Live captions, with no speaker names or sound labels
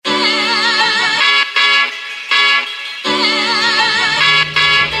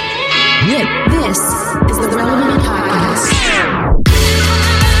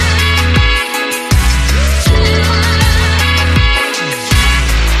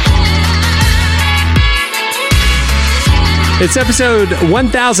It's episode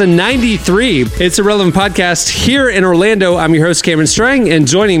 1093. It's a Relevant Podcast here in Orlando. I'm your host, Cameron Strang, and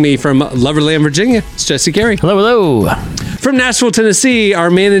joining me from Loverland, Virginia, it's Jesse Carey. Hello, hello. From Nashville, Tennessee,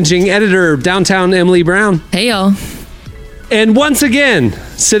 our managing editor, downtown Emily Brown. Hey, y'all. And once again,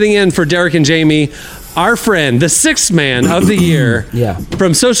 sitting in for Derek and Jamie, our friend, the sixth man of the year,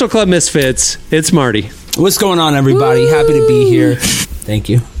 from Social Club Misfits, it's Marty. What's going on, everybody? Happy to be here. Thank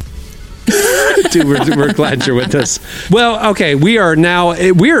you. Dude, we're glad you're with us. Well, okay, we're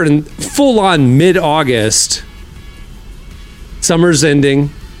in full-on mid-August. Summer's ending.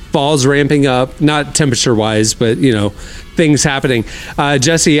 Fall's ramping up. Not temperature-wise, but, things happening.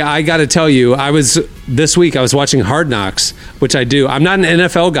 Jesse, I got to tell you, this week I was watching Hard Knocks, which I do. I'm not an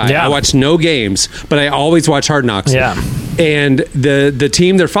NFL guy. Yeah. I watch no games, but I always watch Hard Knocks. Yeah. And the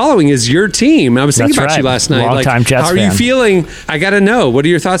team they're following is your team. I was thinking about you last night. Long-time Jets how are you feeling? I got to know. What are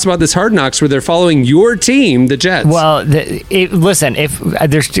your thoughts about this Hard Knocks where they're following your team, the Jets? Well, listen, if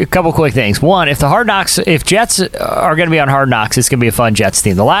there's a couple quick things. One, if Jets are going to be on Hard Knocks, it's going to be a fun Jets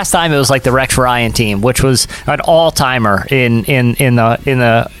team. The last time it was like the Rex Ryan team, which was an all-timer in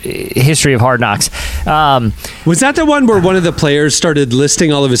the history of Hard Knocks. Was that the one where one of the players started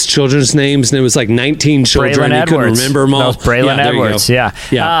listing all of his children's names and it was like 19 children? Braylon He couldn't remember them all. That was Braylon Edwards. Yeah.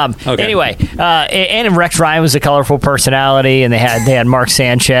 Okay. Anyway, and Rex Ryan was a colorful personality, and they had Mark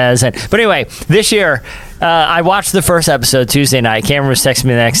Sanchez. But anyway, this year, I watched the first episode Tuesday night. Cameron was texting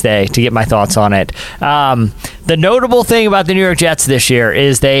me the next day to get my thoughts on it. The notable thing about the New York Jets this year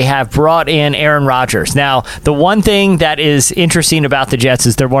is they have brought in Aaron Rodgers. Now, the one thing that is interesting about the Jets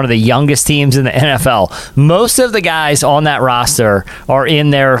is they're one of the youngest teams in the NFL. Most of the guys on that roster are in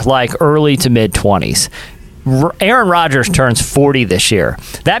their early to mid 20s. Aaron Rodgers turns 40 this year.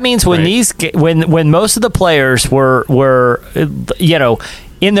 That means when when most of the players were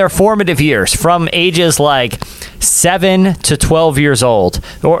in their formative years, from ages like 7 to 12 years old,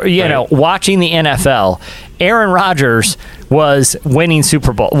 or watching the NFL, Aaron Rodgers was winning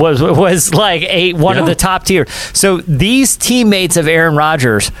Super Bowl, was like one of the top tier. So these teammates of Aaron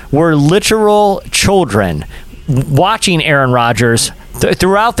Rodgers were literal children watching Aaron Rodgers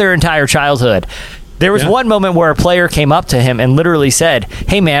throughout their entire childhood. There was one moment where a player came up to him and literally said,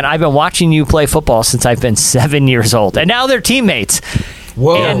 "Hey, man, I've been watching you play football since I've been 7 years old." And now they're teammates.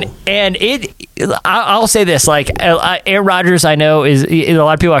 Whoa. And I'll say this, Aaron Rodgers, I know, is a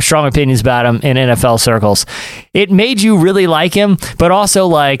lot of people have strong opinions about him in NFL circles. It made you really like him, but also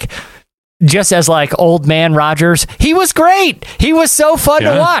just as old man Rodgers, he was great. He was so fun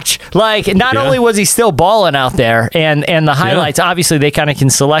to watch. Not only was he still balling out there, and the highlights, obviously they kind of can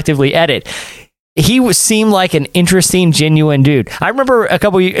selectively edit. He seemed like an interesting, genuine dude. I remember a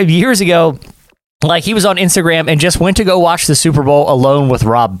couple years ago, he was on Instagram and just went to go watch the Super Bowl alone with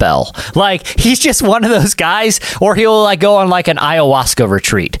Rob Bell. He's just one of those guys, or he'll go on an ayahuasca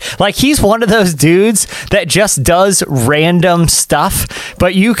retreat. He's one of those dudes that just does random stuff,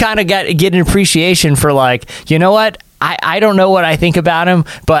 but you kind of get an appreciation for you know what? I don't know what I think about him,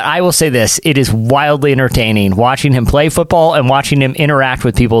 but I will say this. It is wildly entertaining watching him play football and watching him interact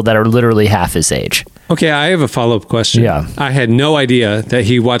with people that are literally half his age. Okay, I have a follow-up question. Yeah. I had no idea that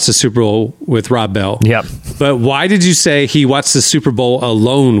he watched the Super Bowl with Rob Bell. Yep. But why did you say he watched the Super Bowl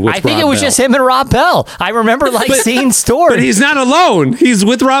alone with Rob Bell? I think it was just him and Rob Bell. I remember seeing stories. But he's not alone. He's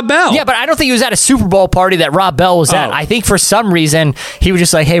with Rob Bell. Yeah, but I don't think he was at a Super Bowl party that Rob Bell was at. I think for some reason he was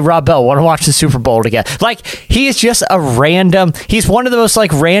just hey, Rob Bell, want to watch the Super Bowl together? He is just he's one of the most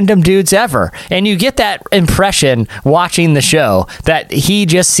random dudes ever. And you get that impression watching the show that he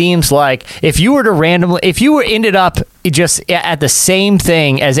just seems if you ended up just at the same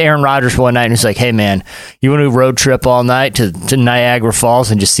thing as Aaron Rodgers one night and it's hey man, you want to road trip all night to Niagara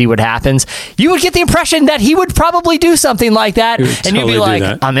Falls and just see what happens, you would get the impression that he would probably do something like that, and you'd be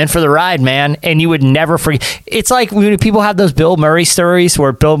I'm in for the ride, man, and you would never forget. It's when people have those Bill Murray stories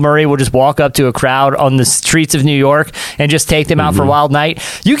where Bill Murray will just walk up to a crowd on the streets of New York and just take them out for a wild night.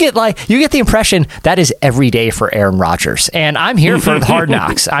 You get the impression that is every day for Aaron Rodgers, and I'm here for Hard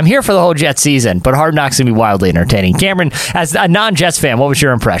Knocks. I'm here for the whole Jets season, but Hard Knocks is going to be wildly entertaining. Cameron, as a non-Jets fan, what was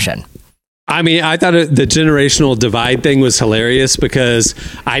your impression? I mean, I thought the generational divide thing was hilarious because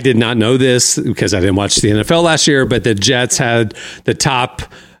I did not know this because I didn't watch the NFL last year, but the Jets had the top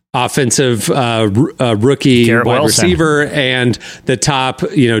offensive rookie Garrett wide Wilson. receiver and the top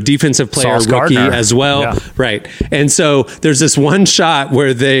defensive player Sauce rookie Gardner. as well. Yeah. Right. And so there's this one shot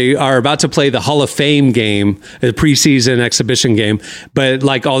where they are about to play the Hall of Fame game, a preseason exhibition game, but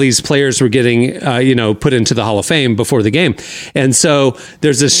like all these players were getting put into the Hall of Fame before the game. And so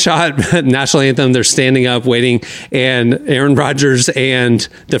there's this shot, national anthem, they're standing up waiting, and Aaron Rodgers and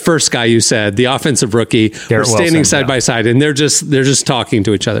the first guy you said, the offensive rookie, Garrett were standing Wilson, side by side, and they're just talking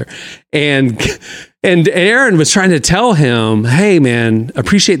to each other. And Aaron was trying to tell him, hey, man,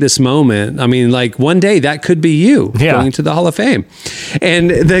 appreciate this moment. I mean, like one day that could be you going to the Hall of Fame. And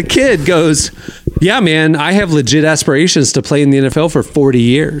the kid goes, yeah, man, I have legit aspirations to play in the NFL for 40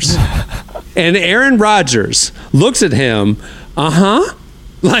 years. And Aaron Rodgers looks at him,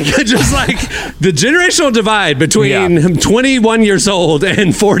 like just like the generational divide between 21 years old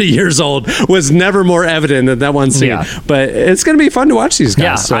and 40 years old was never more evident than that one scene. Yeah. But it's going to be fun to watch these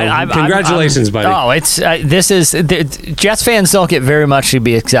guys. Yeah, so congratulations, buddy. Oh, it's Jets fans don't get very much to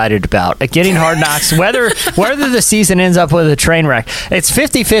be excited about. Getting Hard Knocks, whether the season ends up with a train wreck, it's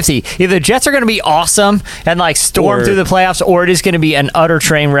 50-50. Either the Jets are going to be awesome and like storm through the playoffs, or it is going to be an utter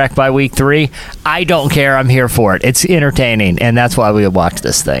train wreck by week 3. I don't care. I'm here for it. It's entertaining, and that's why we would watch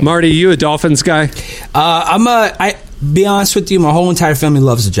this thing. Marty, you a Dolphins guy? I be honest with you, my whole entire family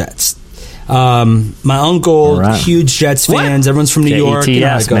loves the Jets. My uncle, huge Jets fans. Everyone's from New York. You know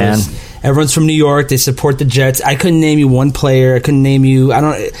how it goes. Man. Everyone's from New York. They support the Jets. I couldn't name you one player. I couldn't name you. I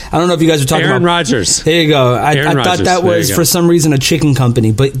don't know if you guys were talking Aaron about Rodgers. There you go. I thought that was for some reason a chicken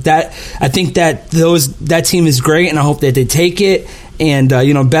company, but I think that team is great, and I hope that they take it. And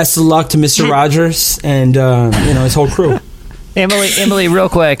best of luck to Mr. Rodgers and his whole crew. Emily, real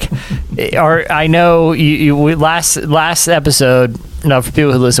quick. I know you last episode. No, for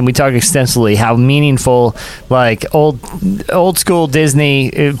people who listen, we talked extensively how meaningful, like old school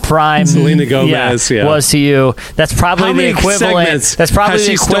Disney prime Selena Gomez was to you. That's probably the equivalent. That's probably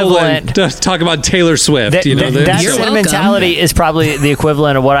the equivalent. To talk about Taylor Swift. That sentimentality is probably the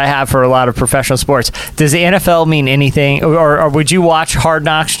equivalent of what I have for a lot of professional sports. Does the NFL mean anything, or would you watch Hard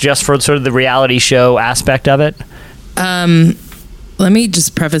Knocks just for sort of the reality show aspect of it? Let me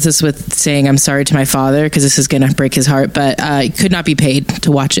just preface this with saying I'm sorry to my father because this is going to break his heart, but I could not be paid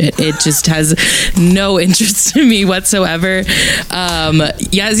to watch it. It just has no interest in me whatsoever.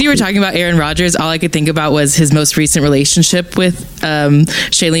 As you were talking about Aaron Rodgers, all I could think about was his most recent relationship with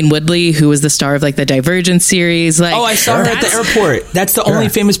Shailene Woodley, who was the star of like the Divergent series. Like, I saw her at the airport. That's the only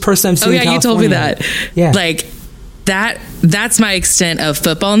famous person I've seen in California. You told me that. Yeah. Like, that's my extent of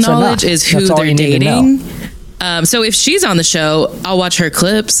football knowledge is who they're dating. So if she's on the show, I'll watch her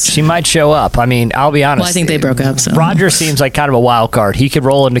clips. She might show up. I mean, I'll be honest. Well, I think they broke up. So. Rodgers seems like kind of a wild card. He could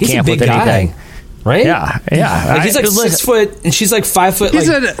roll into camp with anything. Right? Yeah. Like he's like 6 foot, and she's like 5 foot.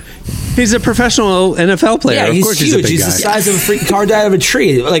 He's a professional NFL player. Yeah, of course huge. He's the size of a freaking car died of a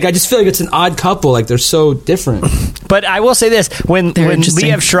tree. Like, I just feel like it's an odd couple. Like, they're so different. But I will say this: when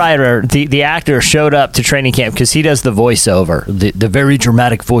Liev Schreiber, the actor, showed up to training camp because he does the voiceover, the very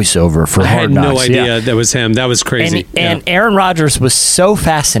dramatic voiceover for Hard Knocks. I had no idea that was him. That was crazy. And Aaron Rodgers was so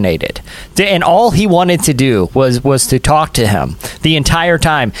fascinated, and all he wanted to do was to talk to him the entire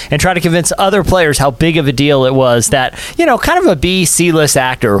time and try to convince other players how big of a deal it was that kind of a B, C-list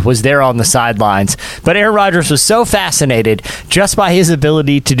actor was there on the sidelines. But Aaron Rodgers was so fascinated just by his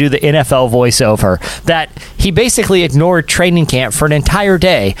ability to do the NFL voiceover that he basically ignored training camp for an entire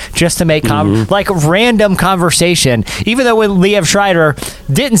day just to make random conversation. Even though when Liev Schreiber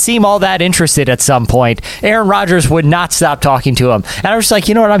didn't seem all that interested at some point, Aaron Rodgers would not stop talking to him. And I was like,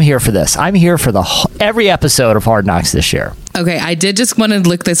 you know what? I'm here for this. I'm here for every episode of Hard Knocks this year. Okay, I did just want to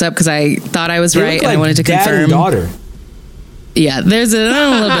look this up because I thought I was right and I wanted to dad confirm. And daughter. Yeah, there's a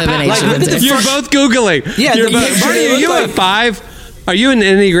little bit of an age. You're both Googling. Yeah, Marty, are you a 5? Are you an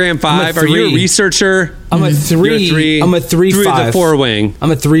Enneagram 5? Are you a researcher? I'm a 3. I'm a 3-5. Through the 4-wing.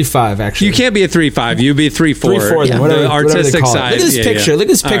 I'm a 3-5, actually. You can't be a 3-5. You'd be a 3-4. 3-4, yeah. whatever, the artistic whatever side. Look at this picture. Look at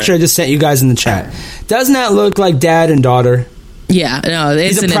this picture I just sent you guys in the chat. Doesn't that look like dad and daughter? Yeah, no,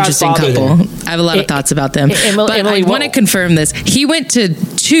 it's an interesting couple. I have a lot of thoughts about them. But I want to confirm this. He went to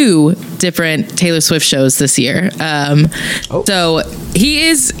 2 different Taylor Swift shows this year. So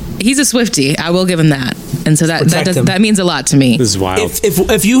he's a Swiftie. I will give him that. And so that means a lot to me. This is wild.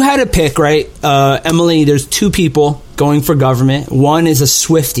 If you had to pick, right, Emily, there's 2 people going for government. One is a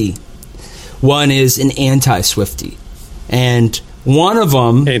Swiftie. One is an anti-Swiftie. And one of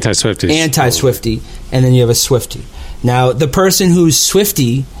them... Anti-Swiftie. And then you have a Swiftie. Now, the person who's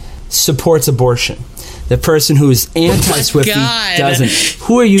Swiftie supports abortion. The person who's anti-Swiftie doesn't.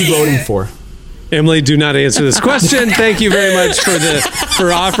 Who are you voting for? Emily, do not answer this question. Thank you very much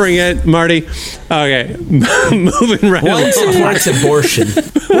for offering it, Marty. Okay, moving right along. One supports abortion.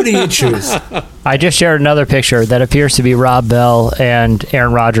 Who do you choose? I just shared another picture that appears to be Rob Bell and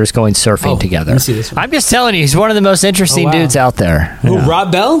Aaron Rodgers going surfing together. Let me see this one. I'm just telling you, he's one of the most interesting dudes out there. Who,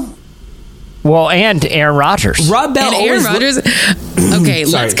 Rob Bell? Well, and Aaron Rodgers. Rob Bell and Aaron Rodgers. Okay,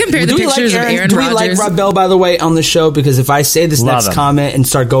 let's compare the pictures of Aaron Rodgers. Do we like Rob Bell, by the way, on the show? Because if I say this next comment and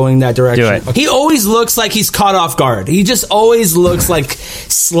start going that direction, he always looks like he's caught off guard. He just always looks like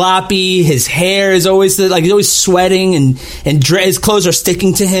sloppy. His hair is always like he's always sweating, and his clothes are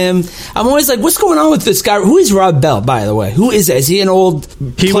sticking to him. I'm always like, what's going on with this guy? Who is Rob Bell, by the way? Who is that? Is he an old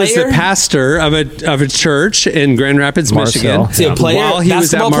player? He was the pastor of a church in Grand Rapids, Michigan. Is he a player? While he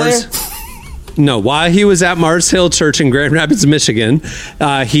was at player? No, while he was at Mars Hill Church in Grand Rapids, Michigan,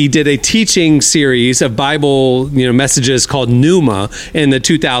 he did a teaching series of Bible, messages called Pneuma in the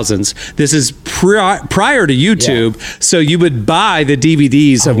 2000s. This is prior to YouTube, so you would buy the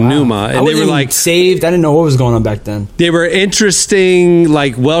DVDs of Pneuma, and they were like saved. I didn't know what was going on back then. They were interesting,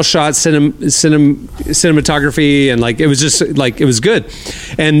 like well shot cinematography, and like it was just like it was good.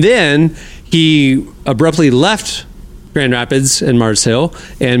 And then he abruptly left Grand Rapids and Mars Hill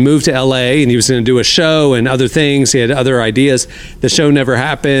and moved to LA, and he was going to do a show and other things. He had other ideas. The show never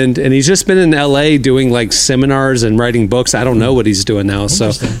happened, and he's just been in LA doing like seminars and writing books. I don't know what he's doing now.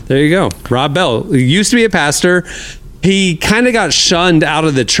 So there you go. Rob Bell. He used to be a pastor. He kind of got shunned out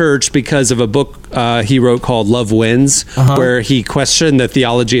of the church because of a book he wrote called Love Wins, where he questioned the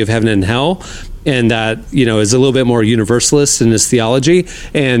theology of heaven and hell. And that, is a little bit more universalist in his theology.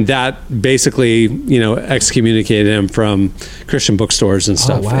 And that basically, excommunicated him from Christian bookstores and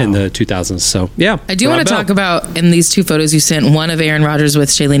stuff in the 2000s. So, yeah. I do want to talk about, in these two photos you sent, one of Aaron Rodgers with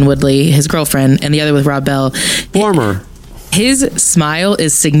Shailene Woodley, his girlfriend, and the other with Rob Bell. Former. His smile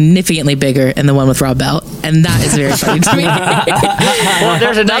is significantly bigger than the one with Rob Bell, and that is very funny to me. Well,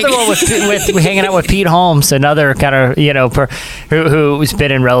 there's another one with hanging out with Pete Holmes, another kind of who's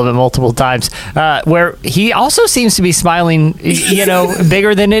been in Relevant multiple times, where he also seems to be smiling,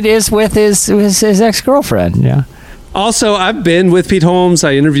 bigger than it is with his ex-girlfriend. Yeah. Also, I've been with Pete Holmes.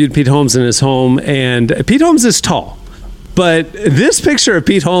 I interviewed Pete Holmes in his home, and Pete Holmes is tall. But this picture of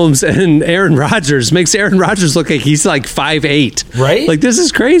Pete Holmes and Aaron Rodgers makes Aaron Rodgers look like he's like 5'8". Right? Like, this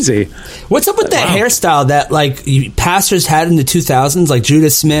is crazy. What's up with that hairstyle that like pastors had in the 2000s, like Judah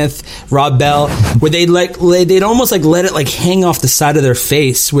Smith, Rob Bell, where they'd almost like let it like hang off the side of their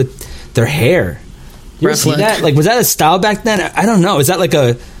face with their hair? You ever see that? Like, was that a style back then? I don't know. Is that like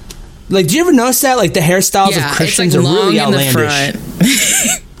a... Like, do you ever notice that? Like, the hairstyles of Christians are really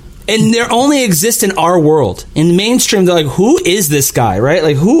outlandish. And they only exist in our world. In mainstream, they're like, who is this guy, right?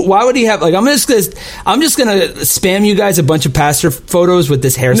 Like, why would he have... Like, I'm just gonna spam you guys a bunch of pastor photos with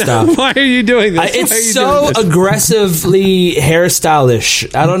this hairstyle. No, why are you doing this? It's so aggressively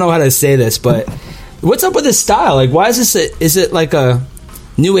hairstylish. I don't know how to say this, but what's up with this style? Like, why is this... Is it like a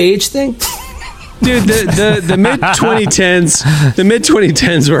new age thing? Dude, the mid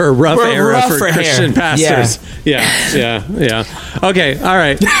 2010s were a rough era for Christian pastors. Yeah. Okay, all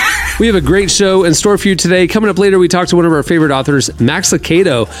right. We have a great show in store for you today. Coming up later, we talk to one of our favorite authors, Max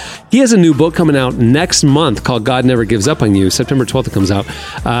Lucado. He has a new book coming out next month called God Never Gives Up on You. September 12th it comes out.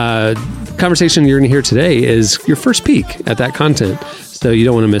 Conversation you're going to hear today is your first peek at that content. So you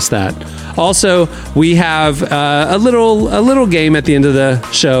don't want to miss that. Also, we have a little game at the end of the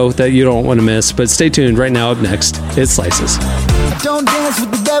show that you don't want to miss. But stay tuned. Right now, up next, it's Slices. Don't dance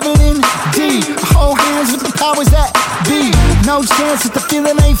with the devil in D. Hold hands with the powers that be. No chance that the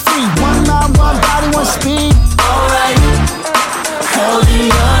feeling ain't free. One mind, one body, one speed. Alright,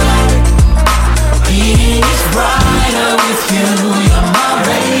 holding your light. Beating is brighter with you. You're my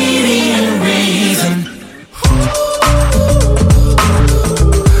radiant reason.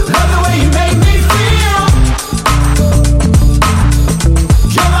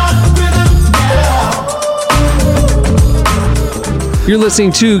 You're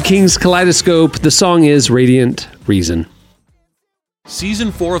listening to King's Kaleidoscope. The song is Radiant Reason.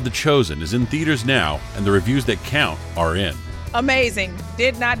 Season 4 of The Chosen is in theaters now, and the reviews that count are in. Amazing.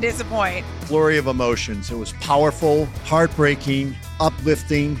 Did not disappoint. Flurry of emotions. It was powerful, heartbreaking,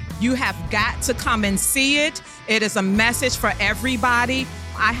 uplifting. You have got to come and see it. It is a message for everybody.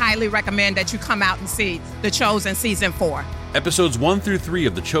 I highly recommend that you come out and see The Chosen Season 4. Episodes 1 through 3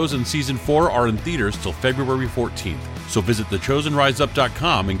 of The Chosen Season 4 are in theaters till February 14th. So visit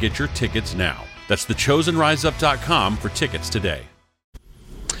thechosenriseup.com and get your tickets now. That's thechosenriseup.com for tickets today.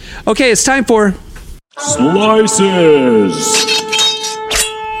 Okay, it's time for... Slices!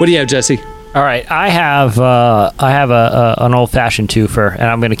 What do you have, Jesse? All right, I have an old fashioned twofer, and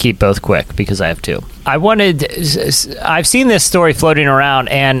I'm going to keep both quick because I have two. I've seen this story floating around,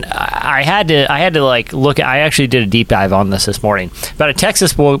 and I had to like look. I actually did a deep dive on this morning about a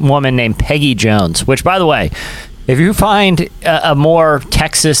Texas woman named Peggy Jones. Which, by the way, if you find a more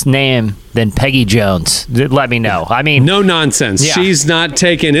Texas name than Peggy Jones, let me know. I mean, no nonsense. Yeah. She's not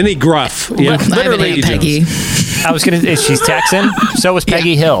taking any gruff. Yeah, literally Peggy. She's Texan. So was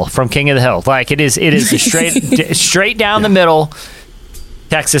Peggy Hill from King of the Hill. Like it is a straight down the middle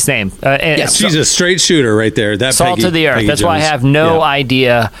Texas name. She's a straight shooter right there. That salt Peggy, of the earth. Peggy That's Jones. why I have no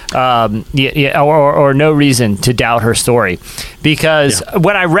idea or no reason to doubt her story. Because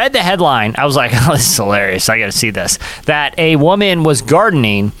when I read the headline, I was like, oh, this is hilarious. I got to see this. That a woman was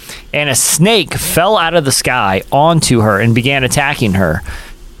gardening and a snake fell out of the sky onto her and began attacking her.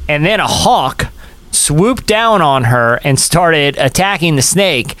 And then a hawk swooped down on her and started attacking the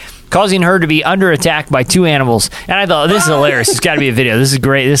snake, causing her to be under attack by two animals. And I thought, this is hilarious. It's got to be a video. This is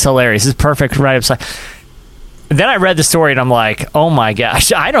great. This is hilarious. This is perfect right upside. Then I read the story and I'm like, oh my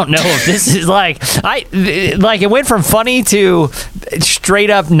gosh, I don't know if this is it went from funny to straight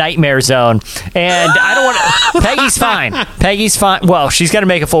up nightmare zone. And I don't want Peggy's fine. Peggy's fine. Well, she's got to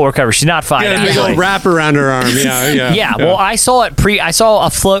make a full recovery. She's not fine. Yeah, big old wrap around her arm. Yeah. Well, I saw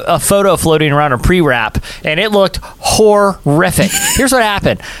a photo floating around her pre-wrap, and it looked horrific. Here's what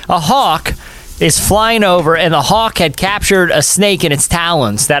happened: a hawk is flying over, and the hawk had captured a snake in its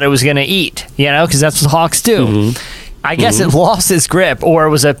talons that it was going to eat, because that's what hawks do. Mm-hmm. I guess it lost its grip, or it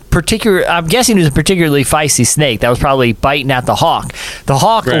was I'm guessing it was a particularly feisty snake that was probably biting at the hawk. The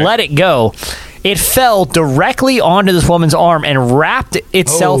hawk let it go. It fell directly onto this woman's arm and wrapped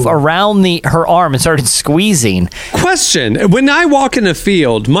itself around her arm and started squeezing. Question: when I walk in a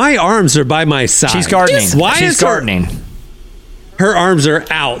field, my arms are by my side. She's gardening. She's gardening? Her arms are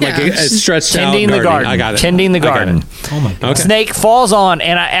out, like stretched out. Tending the garden. I got it. Tending the garden. Oh my god! Okay. Snake falls on,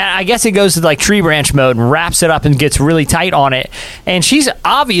 and I guess it goes to like tree branch mode and wraps it up and gets really tight on it. And she's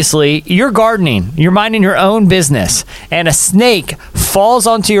obviously, you're gardening, you're minding your own business, and a snake falls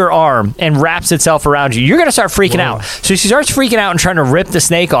onto your arm and wraps itself around you. You're gonna start freaking out. So she starts freaking out and trying to rip the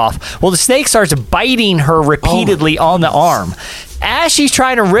snake off. Well, the snake starts biting her repeatedly on the arm. As she's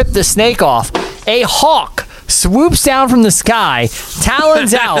trying to rip the snake off, a hawk swoops down from the sky,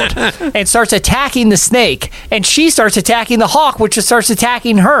 talons out, and starts attacking the snake. And she starts attacking the hawk, which starts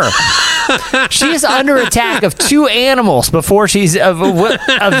attacking her. She is under attack of two animals before she's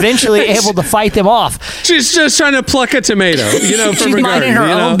eventually able to fight them off. She's just trying to pluck a tomato, from she's her minding garden, her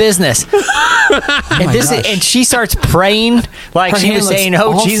own business. And she starts praying like she was saying,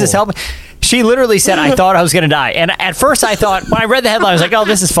 "Oh, Jesus, help me." She literally said, I thought I was going to die. And at first I thought, when I read the headline, I was like, oh,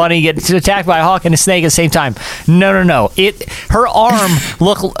 this is funny. You get attacked by a hawk and a snake at the same time. No. Her arm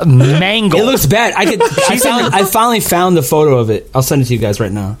looked mangled. It looks bad. I finally found the photo of it. I'll send it to you guys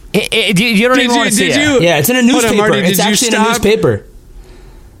right now. You don't even want to see it. Yeah, it's in a newspaper. Marty, it's actually in a newspaper.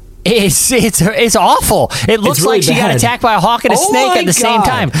 It's awful. It looks really like she got attacked by a hawk and a snake at the same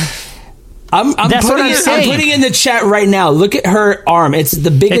time. I'm putting it in the chat right now. Look at her arm. It's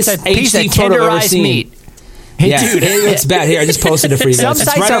the biggest HD photo I've ever seen. Meat. Yeah, dude, it looks bad. Here, I just posted it for you guys. Some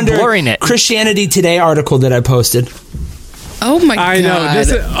sites are blurring it. Christianity Today article that I posted. Oh my god! I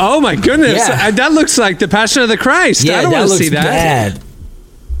know. Oh my goodness! Yeah. That looks like the Passion of the Christ. Yeah, I don't want to see that. Bad.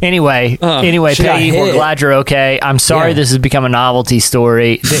 Anyway, Peggy, we're glad you're okay. I'm sorry this has become a novelty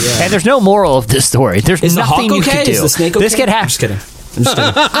story. And there's no moral of this story. There's nothing you could do. Is the snake okay? This could happen. I'm just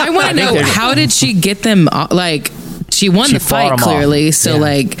kidding. I want to know, how did she get them? She won the fight clearly. So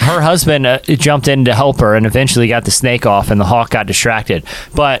her husband jumped in to help her and eventually got the snake off, and the hawk got distracted.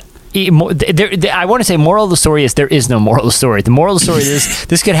 But I want to say, moral of the story is there is no moral of the story. The moral of the story is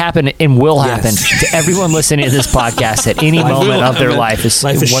this could happen and will happen to everyone listening to this podcast at any moment of their life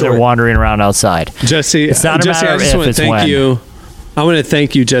when they're wandering around outside. Jesse, it's not a matter I just of want to thank you. I want to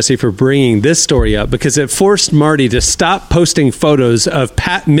thank you, Jesse, for bringing this story up because it forced Marty to stop posting photos of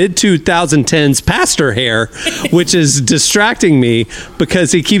mid-2010s pastor hair, which is distracting me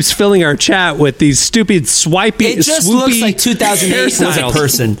because he keeps filling our chat with these stupid swipey, it just looks like 2008 was a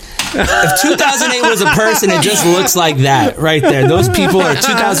person. If 2008 was a person, it just looks like that right there. Those people are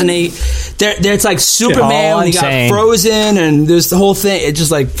 2008. It's like Superman when he got frozen, and there's the whole thing. It's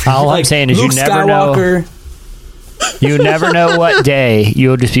just like I'm saying is Luke you never Skywalker. know. You never know what day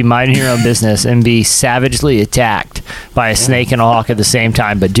you'll just be minding your own business and be savagely attacked by a snake and a hawk at the same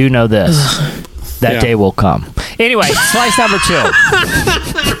time. But do know this. That day will come. Anyway, slice number 2.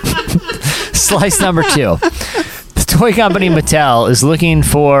 Slice number 2. The toy company Mattel is looking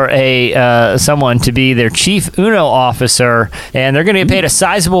for someone to be their chief Uno officer, and they're going to get paid a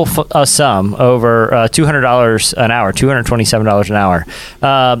sizable sum, over $200 an hour, $227 an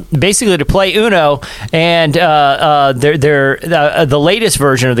hour, basically to play Uno. And they're the latest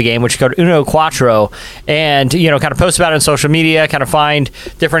version of the game, which is called Uno Quattro, and kind of post about it on social media, kind of find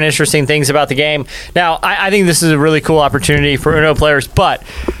different interesting things about the game. Now, I think this is a really cool opportunity for Uno players, but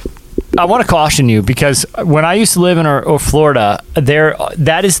I want to caution you, because when I used to live in Florida,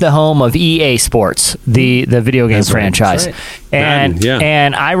 that is the home of EA Sports, the video game franchise. Right.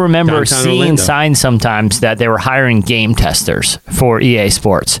 And I remember Downtown seeing Orlando. signs sometimes that they were hiring game testers for EA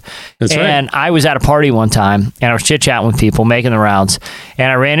Sports. That's right. And I was at a party one time, and I was chit-chatting with people, making the rounds,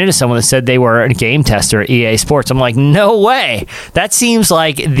 and I ran into someone that said they were a game tester at EA Sports. I'm like, no way. That seems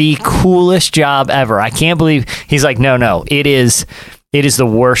like the coolest job ever. I can't believe. He's like, no, it is the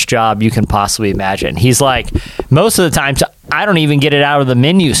worst job you can possibly imagine. He's like, most of the times, I don't even get it out of the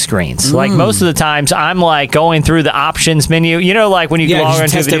menu screens. Like, most of the times, I'm like going through the options menu. Like when you log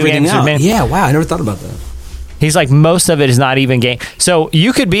into video games. Yeah, wow, I never thought about that. He's like, most of it is not even game. So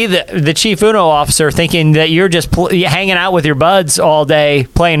you could be the chief Uno officer thinking that you're just hanging out with your buds all day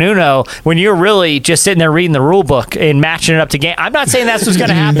playing Uno, when you're really just sitting there reading the rule book and matching it up to game. I'm not saying that's what's going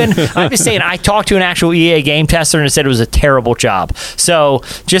to happen. I'm just saying I talked to an actual EA game tester and it said it was a terrible job. So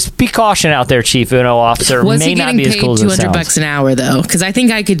just be caution out there, chief Uno officer. Was May he not getting be as paid cool as it sounds. $200 an hour though? Because I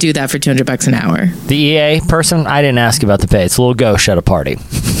think I could do that for $200 an hour. The EA person, I didn't ask about the pay. It's a little gauche at a party.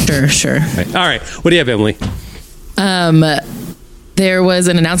 Sure. All right. What do you have, Emily? There was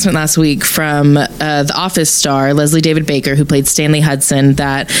an announcement last week from The Office star Leslie David Baker, who played Stanley Hudson,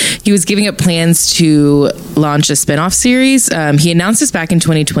 that he was giving up plans to launch a spinoff series. He announced this back in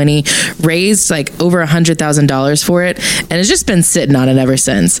 2020, raised like over $100,000 for it, and has just been sitting on it ever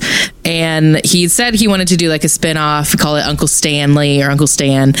since. And he said he wanted to do like a spinoff, call it Uncle Stanley or Uncle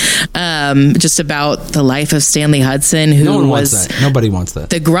Stan, just about the life of Stanley Hudson, who No one was wants that. Nobody wants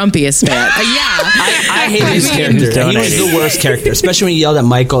that. the grumpiest man. I hate his character. He was the worst character, especially when he yelled at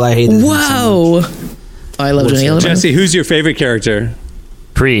Michael. I hated him so much. Whoa. Oh, I loved when he yelled at him. Jesse, who's your favorite character?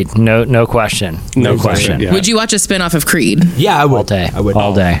 Creed, no question. No question. Yeah. Would you watch a spinoff of Creed? Yeah, I would. All day. I would.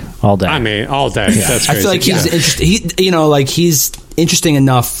 All day. I mean, all day. That's crazy. I feel like he's interesting. He's interesting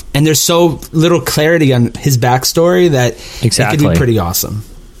enough, and there's so little clarity on his backstory that it could be pretty awesome.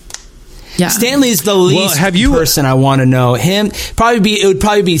 Yeah. Stanley's the least person I want to know. It would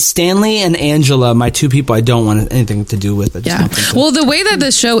probably be Stanley and Angela, my two people I don't want anything to do with. Well, the way that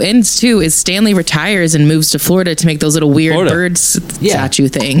the show ends too is Stanley retires and moves to Florida to make those little weird bird statue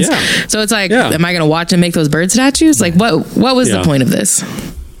things. Yeah. So it's like, am I going to watch and make those bird statues? Like, what was the point of this?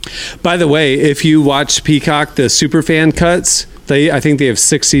 By the way, if you watch Peacock, the Superfan cuts, I think they have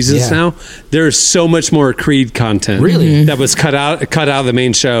 6 seasons now. There's so much more Creed content. Really? That was cut out of the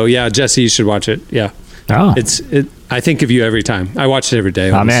main show. Yeah, Jesse, you should watch it. Yeah. Oh. I think of you every time. I watch it every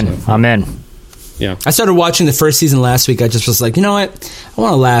day. I'm in. Yeah. I started watching the first season last week. I just was like, you know what? I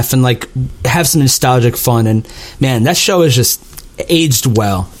want to laugh and like have some nostalgic fun. And man, that show is just aged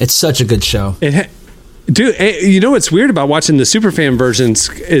well. It's such a good show. Dude, you know what's weird about watching the Superfan versions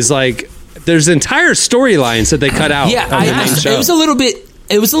is like there's entire storylines that they cut out. Yeah, of the main show. It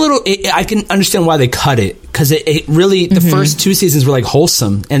was a little. I can understand why they cut it, because it really the first 2 seasons were like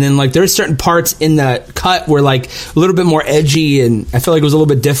wholesome, and then like there's certain parts in that cut were like a little bit more edgy, and I feel like it was a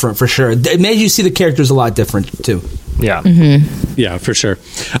little bit different for sure. It made you see the characters a lot different too. Yeah, yeah, for sure.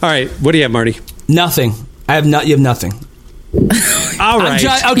 All right, what do you have, Marty? Nothing. You have nothing. All right.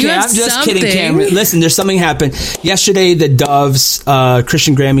 I'm just kidding, Cameron. Listen, there's something happened. Yesterday, the Doves,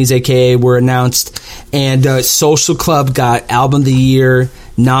 Christian Grammys, a.k.a., were announced, and Social Club got Album of the Year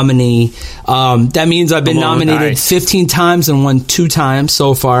nominee. That means I've been nominated 15 times and won 2 times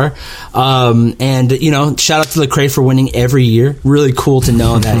so far. And, shout out to Lecrae for winning every year. Really cool to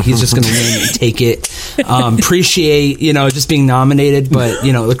know that he's just going to win and take it. Appreciate, just being nominated, but,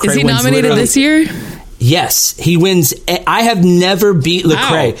 Lecrae Is he nominated this year? Yes, he wins. I have never beat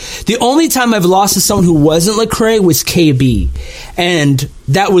Lecrae. Wow. The only time I've lost to someone who wasn't Lecrae was KB, and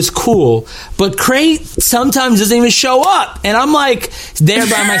that was cool. But Crae sometimes doesn't even show up, and I'm like there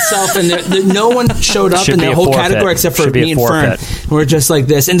by myself, and no one showed up in the whole category except for me and Fern. We're just like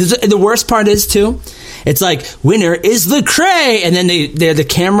this, and the worst part is too, it's like winner is Lecrae, and then they're the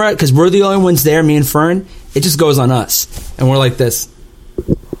camera, because we're the only ones there, me and Fern. It just goes on us, and we're like this.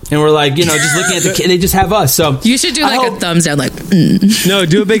 And we're like, just looking at the kid. They just have us. So you should do a thumbs down, like. No,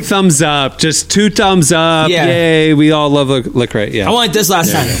 do a big thumbs up. Just 2 thumbs up. Yeah. Yay! We all love Lecrae. Yeah. I wanted this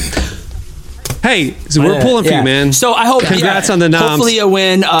last time. Hey, so we're pulling for you, man. So I hope. Congrats on the noms. Hopefully a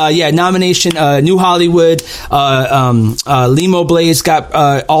win. Nomination. New Hollywood. Limo Blaze got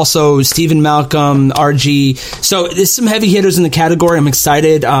also Stephen Malcolm, RG. So there's some heavy hitters in the category. I'm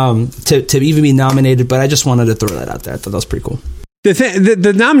excited to even be nominated. But I just wanted to throw that out there. I thought that was pretty cool.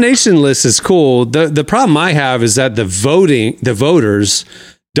 The nomination list is cool. The problem I have is that the voters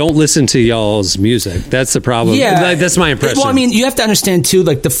don't listen to y'all's music. That's the problem. Yeah, that's my impression. Well, I mean, you have to understand too.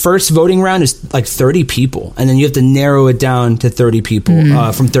 Like the first voting round is like 30 people, and then you have to narrow it down to 30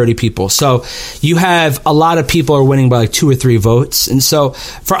 people from 30 people. So you have a lot of people are winning by like 2 or 3 votes, and so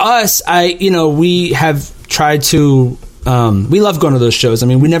for us, we have tried to. We love going to those shows. I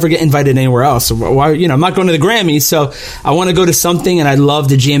mean, we never get invited anywhere else. So why, I'm not going to the Grammys, so I want to go to something. And I love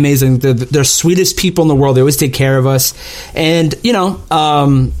the GMAs, and they're sweetest people in the world. They always take care of us, and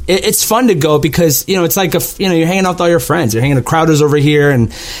it's fun to go because it's like you're hanging out with all your friends. You're hanging with Crowder's over here, and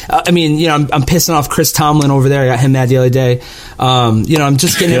I'm pissing off Chris Tomlin over there. I got him mad the other day. I'm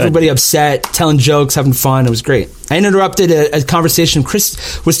just getting everybody upset, telling jokes, having fun. It was great. I interrupted a conversation.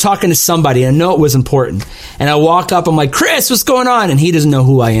 Chris was talking to somebody, and I know it was important. And I walk up, I'm like, Chris, what's going on? And he doesn't know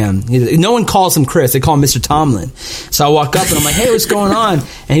who I am. No one calls him Chris. They call him Mr. Tomlin. So I walk up, and I'm like, hey, what's going on?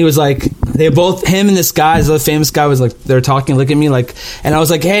 And he was like, him and this guy, this other famous guy, was like, they were talking, looking at me like, and I was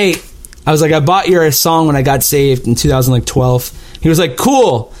like, hey, I bought your song when I got saved in 2012. He was like,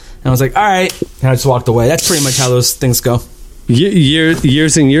 cool. And I was like, all right. And I just walked away. That's pretty much how those things go.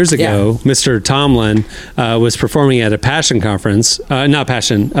 Years and years ago, Mr. Tomlin was performing at a Passion conference. Not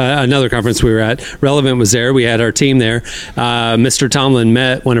Passion, another conference we were at. Relevant was there. We had our team there. Mr. Tomlin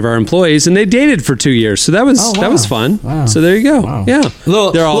met one of our employees, and they dated for 2 years. So that was fun. Wow. So there you go. Wow. Yeah,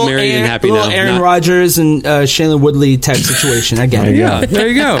 they're all married and happy now. Aaron Rodgers and Shailene Woodley type situation. I get it. Yeah, there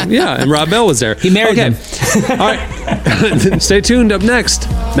you go. Yeah, and Rob Bell was there. He married him. All right, stay tuned. Up next,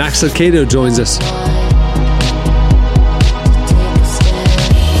 Max Lucado joins us.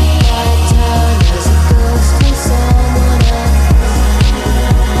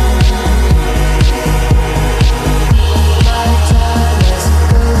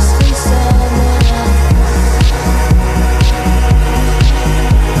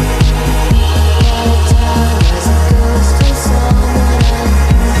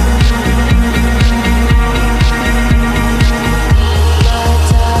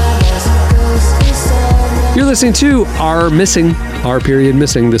 Listening to Our Missing.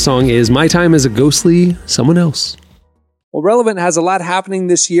 The song is My Time as a Ghostly Someone Else. Well, Relevant has a lot happening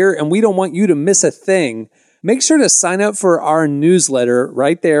this year, and we don't want you to miss a thing. Make sure to sign up for our newsletter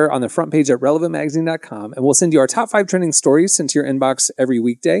right there on the front page at relevantmagazine.com, and we'll send you our top 5 trending stories sent to your inbox every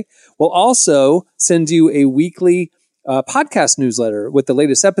weekday. We'll also send you a weekly podcast newsletter with the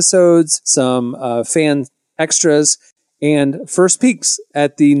latest episodes, some fan extras, and first peeks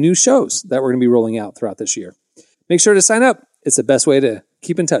at the new shows that we're going to be rolling out throughout this year. Make sure to sign up. It's the best way to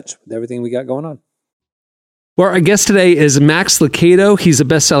keep in touch with everything we got going on. Well, our guest today is Max Lucado. He's a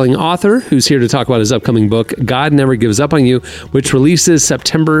best-selling author who's here to talk about his upcoming book, God Never Gives Up on You, which releases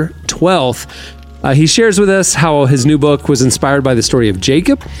September 12th. He shares with us how his new book was inspired by the story of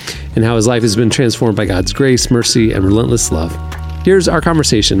Jacob and how his life has been transformed by God's grace, mercy, and relentless love. Here's our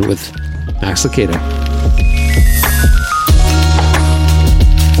conversation with Max Lucado.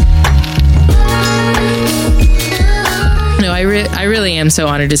 I really am so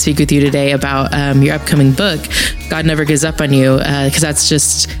honored to speak with you today about your upcoming book, God Never Gives Up on You, because that's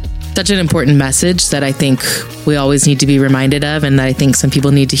just such an important message that I think we always need to be reminded of, and that I think some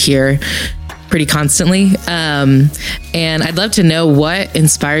people need to hear pretty constantly. And I'd love to know what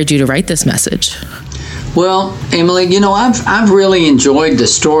inspired you to write this message. Well, Emily, I've really enjoyed the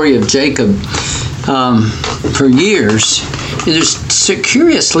story of Jacob for years. There's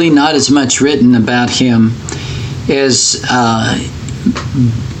curiously not as much written about him as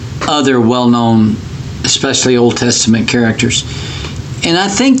other well-known, especially Old Testament characters. And I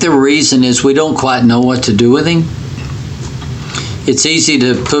think the reason is we don't quite know what to do with him. It's easy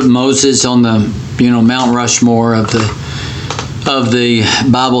to put Moses on the Mount Rushmore of the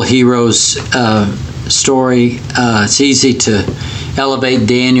Bible heroes story. It's easy to elevate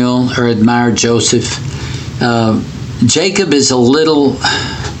Daniel or admire Joseph. Jacob is a little.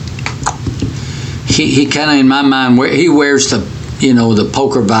 He kind of, in my mind, he wears the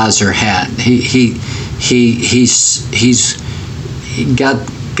poker visor hat. He's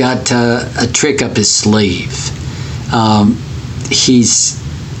got a trick up his sleeve. He's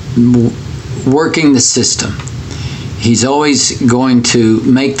working the system. He's always going to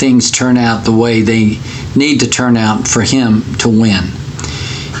make things turn out the way they need to turn out for him to win.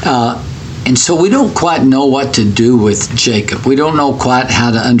 And so we don't quite know what to do with Jacob. We don't know quite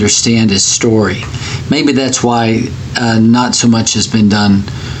how to understand his story. Maybe that's why not so much has been done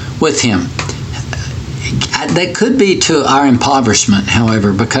with him. That could be to our impoverishment,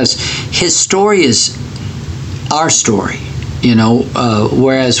 however, because his story is our story,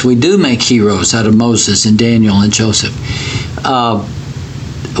 whereas we do make heroes out of Moses and Daniel and Joseph.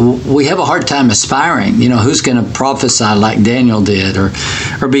 We have a hard time aspiring. Who's going to prophesy like Daniel did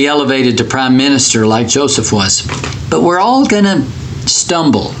or be elevated to prime minister like Joseph was? But we're all going to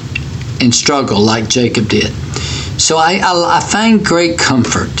stumble and struggle like Jacob did. So I find great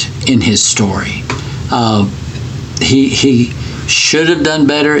comfort in his story. He should have done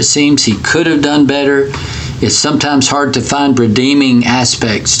better, it seems. He could have done better. It's sometimes hard to find redeeming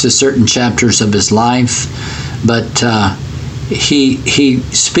aspects to certain chapters of his life. But he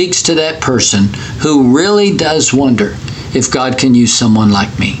speaks to that person who really does wonder if God can use someone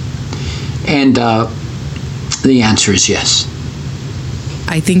like me. And the answer is yes.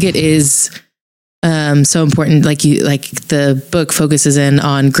 I think it is so important, like the book focuses in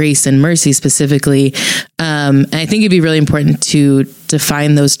on grace and mercy specifically. And I think it'd be really important to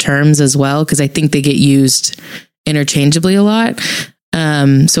define those terms as well, because I think they get used interchangeably a lot.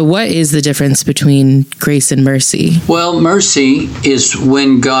 So what is the difference between grace and mercy? Well, mercy is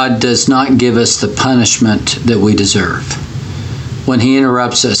when God does not give us the punishment that we deserve, when he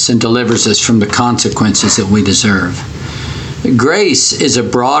interrupts us and delivers us from the consequences that we deserve. Grace is a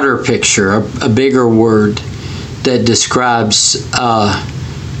broader picture, a bigger word that describes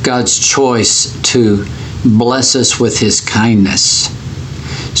God's choice to bless us with his kindness.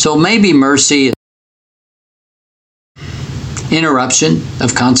 So maybe mercy is interruption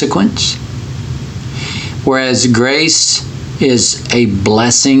of consequence, whereas grace is a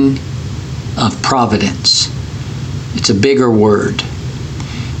blessing of providence. It's a bigger word.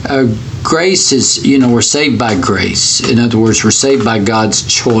 Grace is, we're saved by grace. In other words, we're saved by God's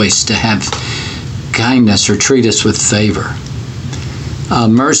choice to have kindness or treat us with favor.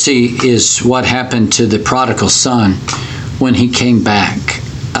 Mercy is what happened to the prodigal son when he came back.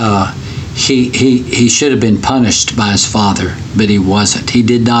 He should have been punished by his father, but he wasn't. He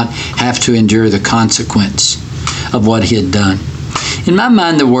did not have to endure the consequence of what he had done. In my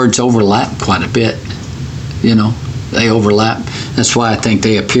mind, the words overlap quite a bit. They overlap. That's why I think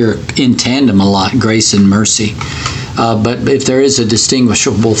they appear in tandem a lot, grace and mercy. But if there is a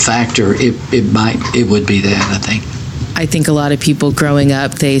distinguishable factor, it would be that, I think. I think a lot of people growing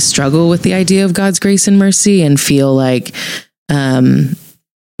up, they struggle with the idea of God's grace and mercy and feel like, they're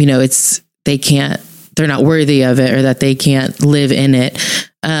not worthy of it, or that they can't live in it.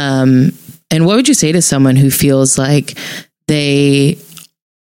 And what would you say to someone who feels like they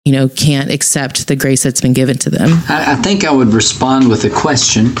can't accept the grace that's been given to them? I think I would respond with a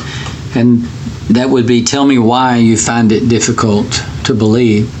question, and that would be, tell me why you find it difficult to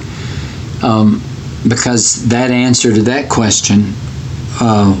believe. Because that answer to that question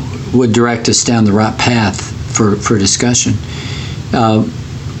would direct us down the right path for discussion.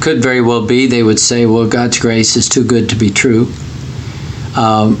 Could very well be they would say, well, God's grace is too good to be true.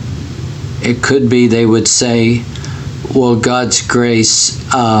 It could be they would say, well, God's grace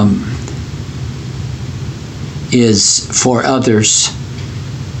is for others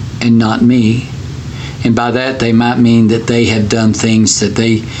and not me. And by that, they might mean that they have done things that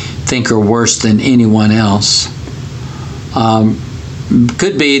they think are worse than anyone else.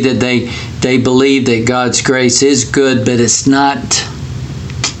 Could be that they believe that God's grace is good, but it's not.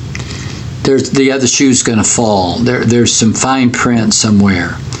 The other shoe's going to fall. There's some fine print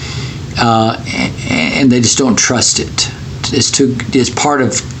somewhere. And they just don't trust it. It's part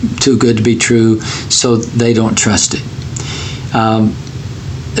of too good to be true, so they don't trust it.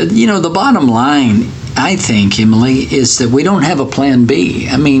 The bottom line, I think, Emily, is that we don't have a plan B.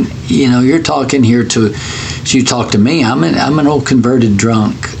 I mean, you're talking here you talk to me. I'm an old converted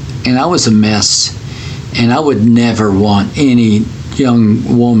drunk, and I was a mess, and I would never want any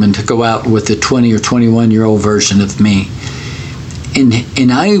young woman to go out with a 20 or 21-year-old version of me.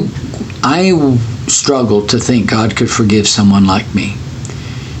 And I struggled to think God could forgive someone like me.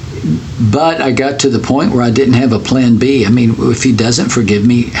 But I got to the point where I didn't have a plan B. I mean, if he doesn't forgive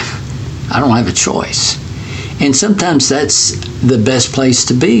me, I don't have a choice. And sometimes that's the best place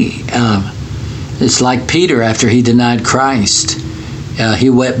to be. It's like Peter after he denied Christ. He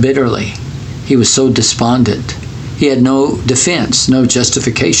wept bitterly. He was so despondent. He had no defense, no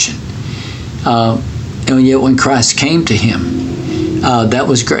justification. And yet when Christ came to him, that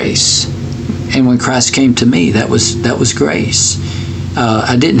was grace. And when Christ came to me, that was grace.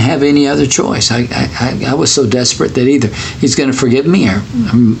 I didn't have any other choice. I was so desperate that either he's going to forgive me or,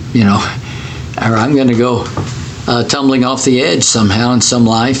 or I'm going to go tumbling off the edge somehow in some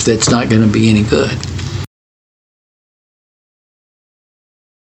life that's not going to be any good.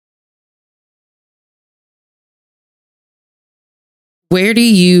 Where do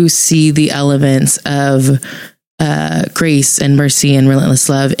you see the elements of grace and mercy and relentless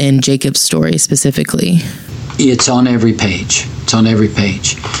love in Jacob's story specifically? It's on every page. It's on every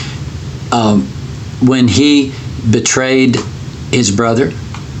page. When he betrayed his brother,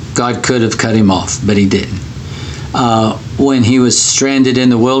 God could have cut him off, but he didn't. When he was stranded in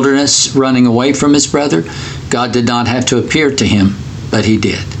the wilderness, running away from his brother, God did not have to appear to him, but he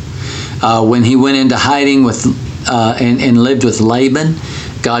did. When he went into hiding with and lived with Laban,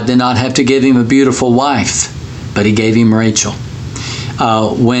 God did not have to give him a beautiful wife, but he gave him Rachel.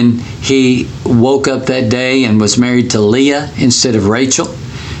 When he woke up that day and was married to Leah instead of Rachel,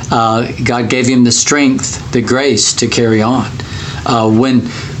 God gave him the strength, the grace to carry on. When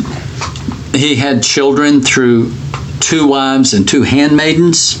he had children through 2 wives and 2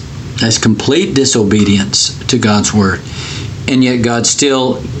 handmaidens, that's complete disobedience to God's word. And yet God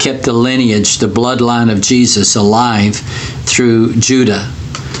still kept the lineage, the bloodline of Jesus alive through Judah.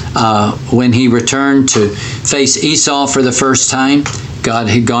 When he returned to face Esau for the first time, God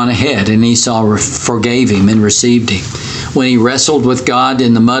had gone ahead and Esau forgave him and received him. When he wrestled with God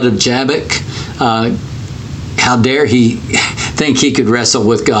in the mud of Jabbok, how dare he think he could wrestle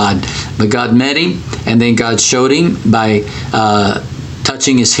with God? But God met him, and then God showed him by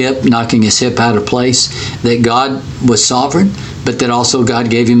touching his hip, knocking his hip out of place, that God was sovereign, but that also God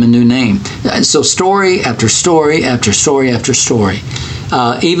gave him a new name. And so story after story after story after story.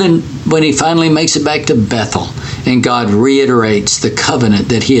 Even when he finally makes it back to Bethel, and God reiterates the covenant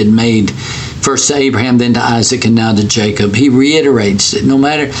that he had made first to Abraham, then to Isaac, and now to Jacob. He reiterates it. No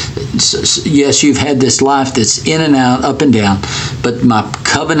matter, yes, you've had this life that's in and out, up and down, but my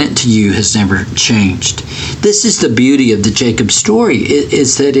covenant to you has never changed. This is the beauty of the Jacob story,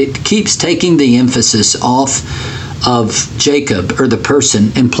 is that it keeps taking the emphasis off of Jacob, or the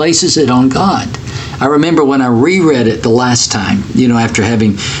person, and places it on God. I remember when I reread it the last time, after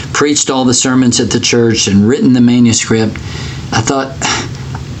having preached all the sermons at the church and written the manuscript, I thought,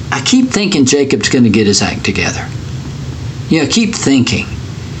 I keep thinking Jacob's going to get his act together. Keep thinking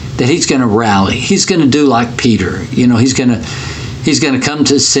that he's going to rally. He's going to do like Peter. He's going to come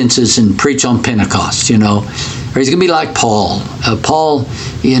to his senses and preach on Pentecost. Or he's going to be like Paul. Paul,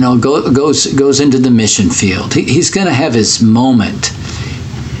 goes into the mission field. He's going to have his moment.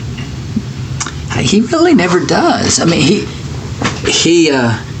 He really never does. I mean, he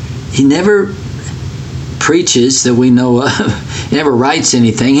never preaches that we know of. He never writes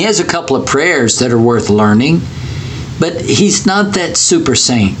anything. He has a couple of prayers that are worth learning, but he's not that super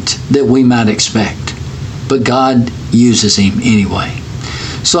saint that we might expect. But God uses him anyway.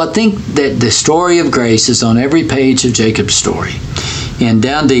 So I think that the story of grace is on every page of Jacob's story. And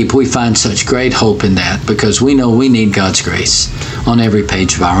down deep, we find such great hope in that, because we know we need God's grace on every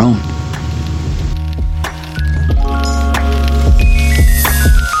page of our own.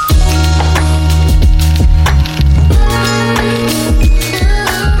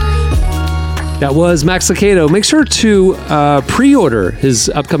 That was Max Lucado. Make sure to pre-order his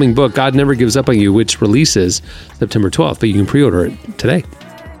upcoming book, God Never Gives Up on You, which releases September 12th, but you can pre-order it today.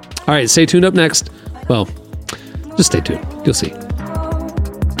 All right, stay tuned. Up next. Well, just stay tuned. You'll see.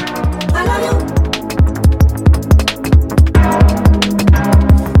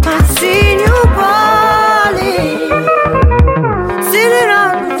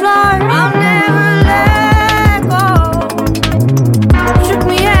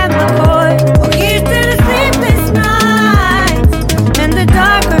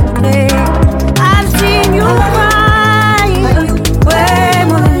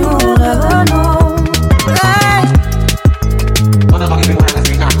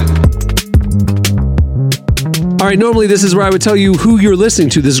 All right, normally this is where I would tell you who you're listening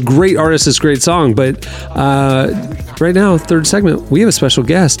to, this great artist, this great song, but right now, third segment, we have a special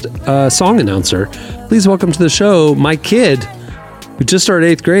guest, song announcer. Please welcome to the show my kid who just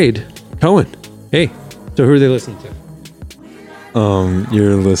started 8th grade, Cohen. Hey, so who are they listening to?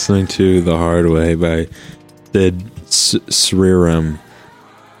 You're listening to The Hard Way by Sid Sriram.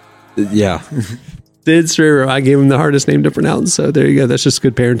 Yeah. Sid Sriram. I gave him the hardest name to pronounce, so there you go. That's just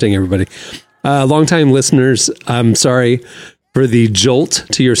good parenting, everybody. Longtime listeners, I'm sorry for the jolt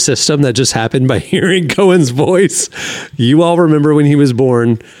to your system that just happened by hearing Cohen's voice. You all remember when he was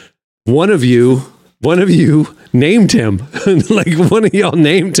born, one of you named him. Like one of y'all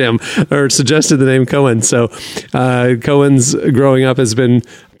named him or suggested the name Cohen. So Cohen's growing up has been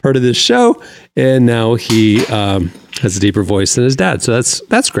part of this show, and now he has a deeper voice than his dad. So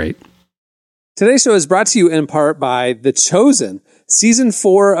that's great. Today's show is brought to you in part by The Chosen. Season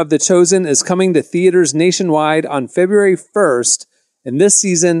 4 of The Chosen is coming to theaters nationwide on February 1st, and this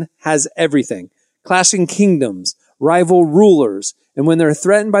season has everything. Clashing kingdoms, rival rulers, and when they're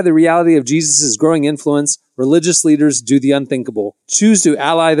threatened by the reality of Jesus' growing influence, religious leaders do the unthinkable, choose to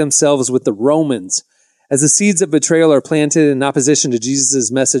ally themselves with the Romans. As the seeds of betrayal are planted and opposition to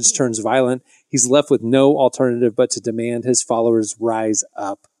Jesus' message turns violent, he's left with no alternative but to demand his followers rise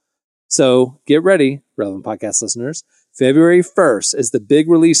up. So get ready, Relevant Podcast listeners. February 1st is the big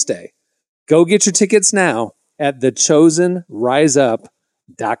release day. Go get your tickets now at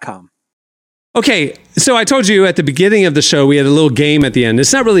thechosenriseup.com. Okay, so I told you at the beginning of the show, we had a little game at the end.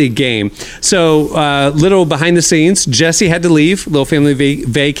 It's not really a game. So little behind the scenes, Jesse had to leave. Little family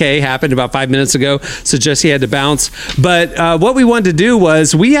vacay happened about 5 minutes ago. So Jesse had to bounce. But what we wanted to do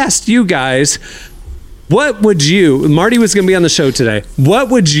was we asked you guys, what would you, Marty was going to be on the show today. What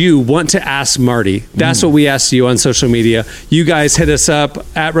would you want to ask Marty? That's what we asked you on social media. You guys hit us up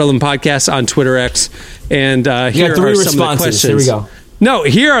at Relevant Podcast on Twitter X. And here are some of the questions. Here we go. No,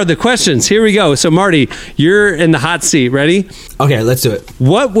 here are the questions. Here we go. So, Marty, you're in the hot seat. Ready? Okay, let's do it.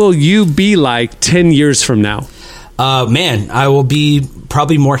 What will you be like 10 years from now? Man, I will be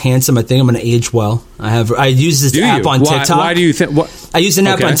probably more handsome. I think I'm going to age well. I use this app on TikTok. Why do you think? I use an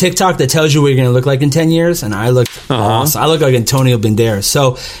app on TikTok that tells you what you're going to look like in 10 years, and I look awesome. I look like Antonio Banderas.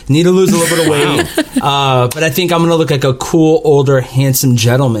 So, need to lose a little bit of weight. But I think I'm going to look like a cool, older, handsome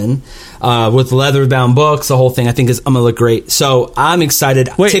gentleman with leather-bound books, the whole thing. I think I'm going to look great. So, I'm excited.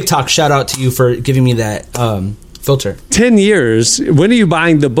 Wait. TikTok, shout out to you for giving me that filter. 10 years. When are you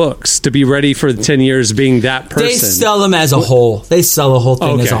buying the books to be ready for the 10 years being that person? They sell them as a whole. They sell the whole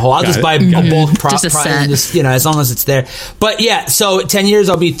thing as a whole. I'll just buy a bulk prop, just as long as it's there. But yeah, so 10 years,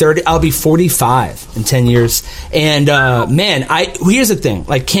 I'll be 30. I'll be 45 in 10 years. And man, here's the thing.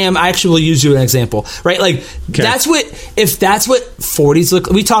 Like Cam, I actually will use you as an example, right? Like if that's what 40s look.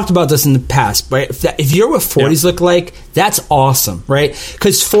 We talked about this in the past, right? If you're what 40s look like, that's awesome, right?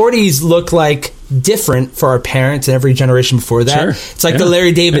 Because 40s look like different for our parents and every generation before that. Sure. It's like the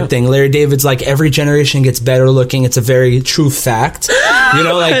Larry David thing. Larry David's like every generation gets better looking. It's a very true fact. You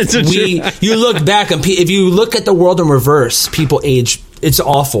know, like you look back and if you look at the world in reverse, people age. It's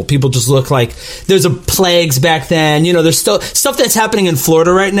awful. People just look like there's plagues back then. You know, there's still stuff that's happening in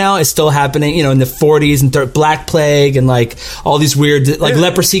Florida right now is still happening, you know, in the 40s and Black Plague and like all these weird, like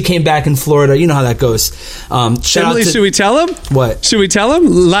leprosy came back in Florida. You know how that goes. Emily, should we tell him? What? Should we tell him?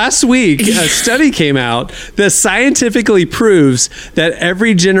 Last week, a study came out that scientifically proves that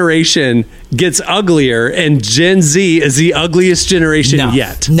every generation gets uglier and Gen Z is the ugliest generation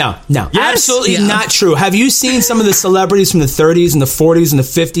yet. No. Yes? Absolutely not true. Have you seen some of the celebrities from the 30s and the 40s and the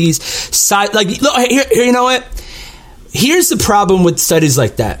 50s? Look, here, you know what? Here's the problem with studies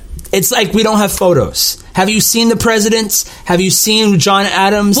like that. It's like we don't have photos. Have you seen the presidents? Have you seen John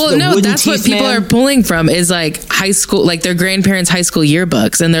Adams? Well, no, that's what people are pulling from is like high school, like their grandparents' high school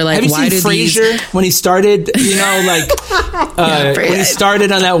yearbooks, and they're like, have you seen Frasier when he started? You know, like when he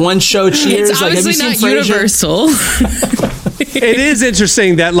started on that one show, Cheers. It's obviously have you seen not Frasier? universal. It is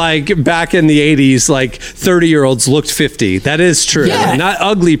interesting that like back in the 80s, like 30-year-olds looked 50. That is true. Yeah. Not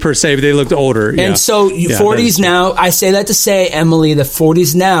ugly per se, but they looked older. And so 40s now, I say that to say, Emily, the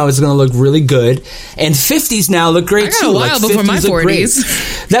 40s now is going to look really good. And 50s now look great too. A while like before my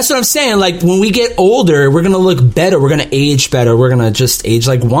 40s. That's what I'm saying. Like when we get older, we're going to look better. We're going to age better. We're going to just age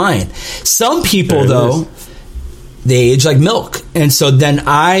like wine. Some people, though, they age like milk. And so then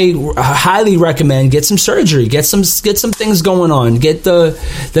I highly recommend get some surgery, get some things going on, get the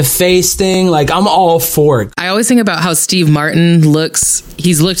face thing. Like I'm all for it. I always think about how Steve Martin looks.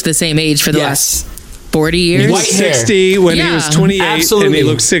 He's looked the same age for the last 40 years. He was 60 when he was 28. Absolutely. And he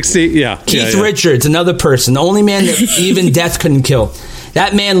looked 60. Yeah. Keith Richards, another person, the only man that even death couldn't kill.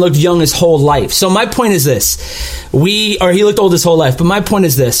 That man looked young his whole life. So my point is this. He looked old his whole life. But my point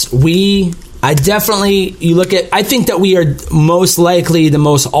is this. I think that we are most likely the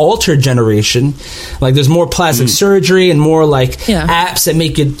most altered generation. Like there's more plastic surgery and more like apps that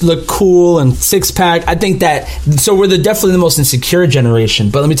make it look cool and six pack. I think that, so we're definitely the most insecure generation.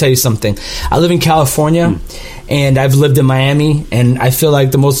 But let me tell you something. I live in California and I've lived in Miami, and I feel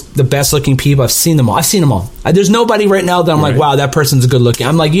like the best looking people, I've seen them all. There's nobody right now that I'm like, wow, that person's good looking.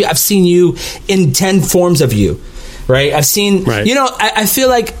 I'm like, I've seen you in 10 forms of you. Right? I've seen, you know, I feel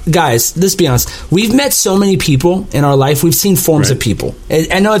like, guys, let's be honest. We've met so many people in our life. We've seen forms of people.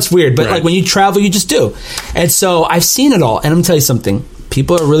 I know it's weird, but like when you travel, you just do. And so I've seen it all. And I'm going to tell you something.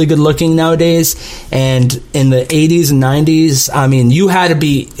 People are really good looking nowadays, and in the 80s and 90s, I mean,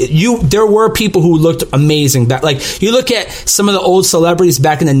 there were people who looked amazing back. Like, you look at some of the old celebrities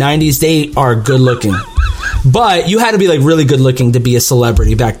back in the 90s, they are good looking. But you had to be like really good looking to be a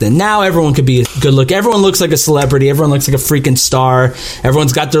celebrity back then. Now everyone could be good looking. Everyone looks like a celebrity. Everyone looks like a freaking star.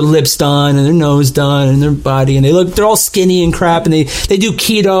 Everyone's got their lips done and their nose done and their body, and they're all skinny and crap, and they do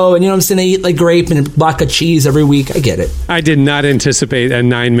keto, and you know what I'm saying, they eat like grape and a block of cheese every week. I get it. I did not anticipate a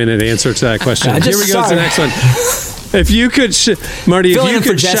 9-minute answer to that question. Here we go to the next one. If you could, Marty, I'm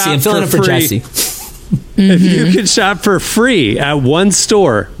filling in for Jesse. If you could shop for free at one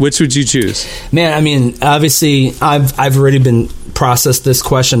store, which would you choose? Man, I mean, obviously, I've already been processed this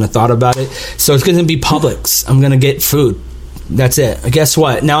question. I thought about it. So it's going to be Publix. I'm going to get food. That's it. Guess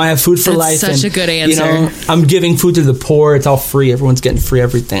what? Now I have food for life. Such a good answer. You know, I'm giving food to the poor. It's all free. Everyone's getting free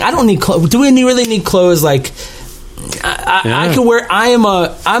everything. I don't need clothes. Do we really need clothes? Like, I can wear. I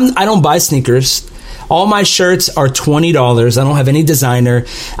don't buy sneakers. All my shirts are $20. I don't have any designer.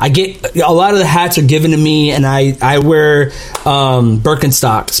 I get a lot of the hats are given to me, and I wear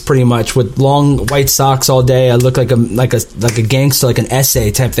Birkenstocks pretty much with long white socks all day. I look like a gangster, like an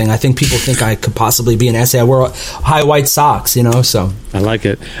essay type thing. I think people think I could possibly be an essay. I wear high white socks, you know. So I like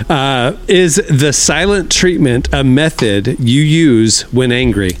it. Is the silent treatment a method you use when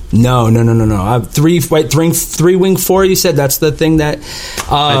angry? No. I have three wing four. You said that's the thing that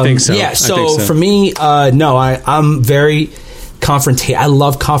I think so. Yeah. So for me. No, I'm very confrontation. I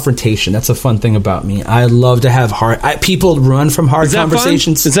love confrontation. That's a fun thing about me. I love to have people run from hard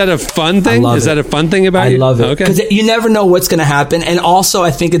conversations. Fun? Is that a fun thing? Is that a fun thing about you? I love it. Because you never know what's going to happen. And also, I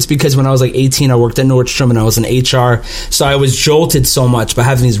think it's because when I was like 18, I worked at Nordstrom and I was in HR. So I was jolted so much by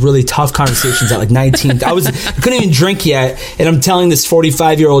having these really tough conversations at like 19. I couldn't even drink yet. And I'm telling this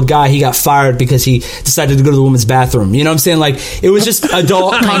 45-year-old guy he got fired because he decided to go to the women's bathroom. You know what I'm saying? Like, it was just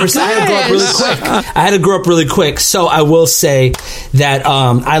adult conversation. I had to grow up really quick. So I will say that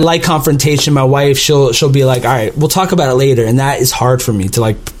I like confrontation. My wife, she'll be like, all right, we'll talk about it later, and that is hard for me to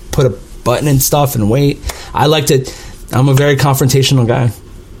like put a button and stuff and wait. I'm a very confrontational guy.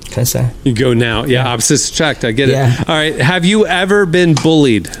 Can I say? You go now. Yeah, opposites attract. I get it. All right. Have you ever been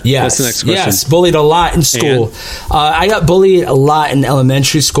bullied? Yes. That's the next question. Yes, bullied a lot in school. I got bullied a lot in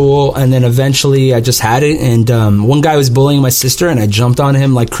elementary school, and then eventually I just had it. And one guy was bullying my sister, and I jumped on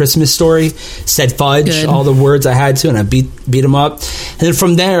him like Christmas Story, said fudge, all the words I had to, and I beat him up. And then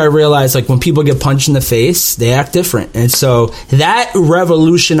from there, I realized like when people get punched in the face, they act different. And so that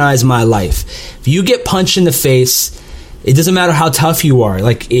revolutionized my life. If you get punched in the face, it doesn't matter how tough you are.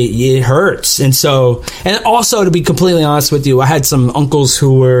 Like, it hurts. And also, to be completely honest with you, I had some uncles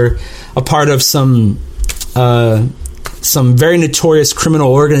who were a part of some very notorious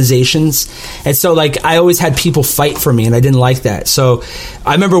criminal organizations. And so, like, I always had people fight for me, and I didn't like that. So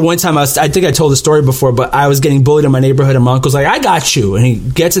I remember one time, I think I told the story before, but I was getting bullied in my neighborhood, and my uncle's like, I got you. And he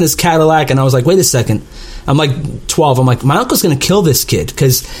gets in his Cadillac, and I was like, wait a second. I'm like 12. I'm like, my uncle's going to kill this kid,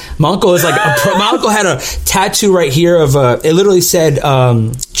 because my uncle is like, my uncle had a tattoo right here of it literally said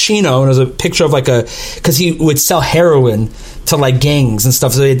Chino, and it was a picture of like because he would sell heroin to like gangs and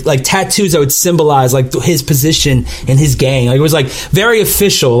stuff. So they had, like, tattoos that would symbolize like his position in his gang. Like, it was like very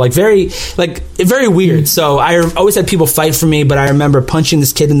official, like very weird. So I always had people fight for me, but I remember punching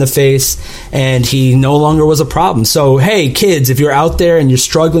this kid in the face, and he no longer was a problem. So hey, kids, if you're out there and you're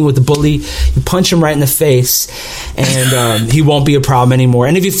struggling with the bully, you punch him right in the face, and he won't be a problem anymore.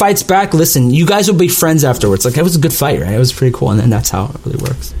 And if he fights back, listen, you guys will be friends afterwards. Like, it was a good fight, right? It was pretty cool, and then that's how it really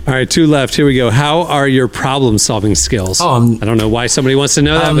works. All right, 2 left. Here we go. How are your problem-solving skills? I don't know why somebody wants to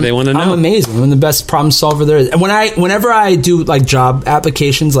know that, but they want to know. I'm amazing. I'm the best problem solver there is. And whenever I do like job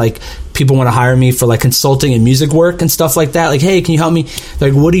applications, like people want to hire me for like consulting and music work and stuff like that. Like, hey, can you help me?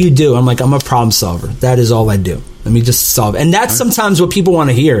 They're like, what do you do? I'm like, I'm a problem solver. That is all I do. Let me just solve. And that's sometimes what people want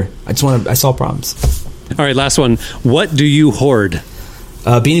to hear. I solve problems. All right, last one. What do you hoard?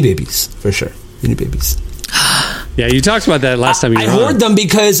 Beanie Babies, for sure. Beanie Babies. Yeah, you talked about that last time you were on. I hoard them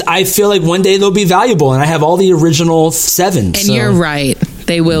because I feel like one day they'll be valuable, and I have all the original 7. And you're right.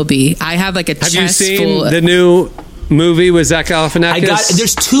 They will be. I have like a chest full. Have you seen the new movie with Zach Galifianakis?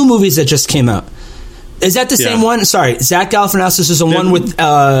 There's 2 movies that just came out. Is that the same one? Sorry, Zach Galifianakis is the one with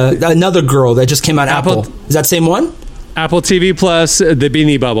another girl that just came out. Apple. Is that the same one? Apple TV Plus, The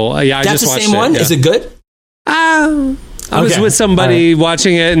Beanie Bubble. Yeah, I just watched it. That's the same one? Yeah. Is it good? I was with somebody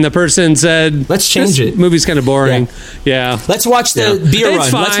watching it, and the person said, let's change it. Movie's kind of boring. Yeah. Let's watch the Beer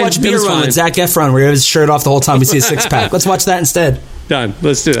Run. Fine. Let's watch Beer Run with Zac Efron, where he has his shirt off the whole time. We see a 6-pack. Let's watch that instead. Done.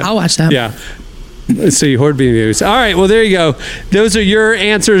 Let's do that. I'll watch that. Yeah. So you hoard Beanie Babies. All right. Well, there you go. Those are your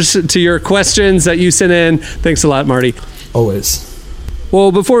answers to your questions that you sent in. Thanks a lot, Marty. Always.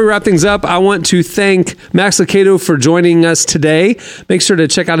 Well, before we wrap things up, I want to thank Max Lucado for joining us today. Make sure to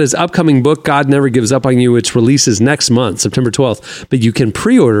check out his upcoming book, God Never Gives Up on You, which releases next month, September 12th. But you can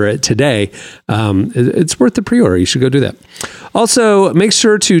pre-order it today. It's worth the pre-order. You should go do that. Also, make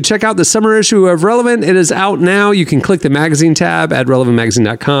sure to check out the summer issue of Relevant. It is out now. You can click the magazine tab at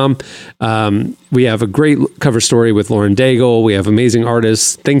relevantmagazine.com. We have a great cover story with Lauren Daigle. We have amazing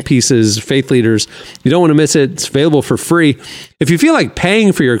artists, think pieces, faith leaders. You don't want to miss it. It's available for free. If you feel like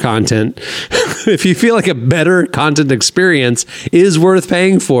paying for your content, if you feel like a better content experience is worth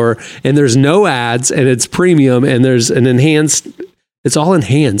paying for, and there's no ads and it's premium and there's an enhanced, it's all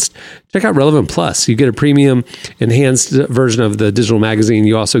enhanced. Check out Relevant Plus. You get a premium enhanced version of the digital magazine.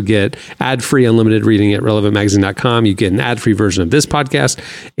 You also get ad-free unlimited reading at relevantmagazine.com. You get an ad-free version of this podcast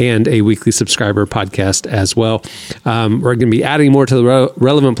and a weekly subscriber podcast as well. We're going to be adding more to the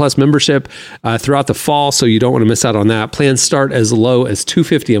Relevant Plus membership throughout the fall, so you don't want to miss out on that. Plans start as low as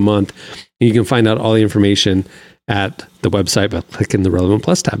 $250 a month. And you can find out all the information at the website by clicking the Relevant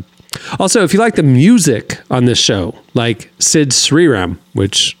Plus tab. Also, if you like the music on this show, like Sid Sriram,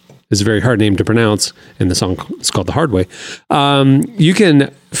 which is a very hard name to pronounce, and the song is called The Hard Way, you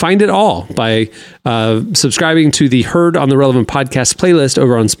can find it all by subscribing to the Heard on the Relevant podcast playlist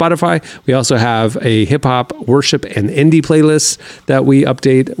over on Spotify. We also have a hip-hop, worship, and indie playlist that we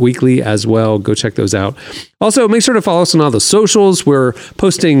update weekly as well. Go check those out. Also, make sure to follow us on all the socials. We're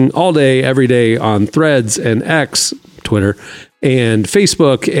posting all day, every day on Threads and X, Twitter, and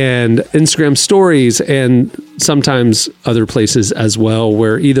Facebook and Instagram stories, and sometimes other places as well.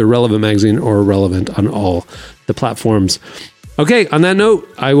 We're either Relevant Magazine or Relevant on all the platforms. Okay, on that note,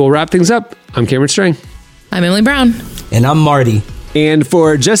 I will wrap things up. I'm Cameron Strang. I'm Emily Brown. And I'm Marty. And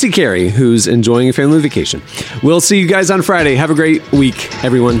for Jesse Carey, who's enjoying a family vacation, we'll see you guys on Friday. Have a great week,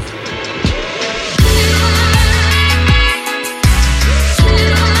 everyone.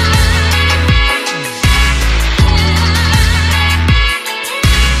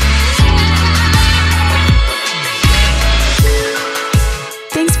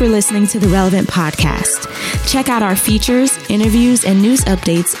 For listening to the Relevant Podcast. Check out our features, interviews, and news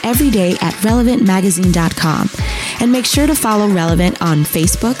updates every day at relevantmagazine.com. And make sure to follow Relevant on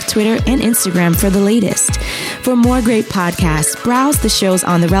Facebook, Twitter, and Instagram for the latest. For more great podcasts, browse the shows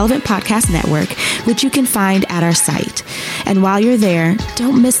on the Relevant Podcast Network, which you can find at our site. And while you're there,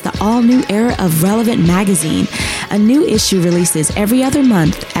 don't miss the all-new era of Relevant Magazine. A new issue releases every other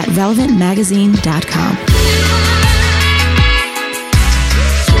month at relevantmagazine.com.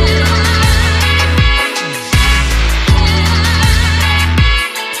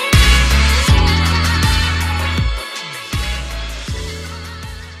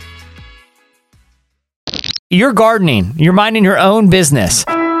 You're gardening. You're minding your own business.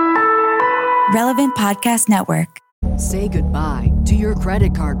 Relevant Podcast Network. Say goodbye to your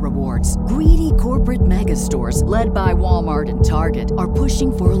credit card rewards. Greedy corporate mega stores, led by Walmart and Target, are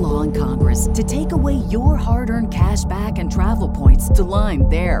pushing for a law in Congress to take away your hard-earned cash back and travel points to line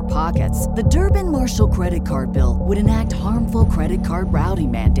their pockets. The Durbin-Marshall credit card bill would enact harmful credit card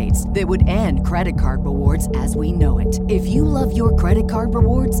routing mandates that would end credit card rewards as we know it. If you love your credit card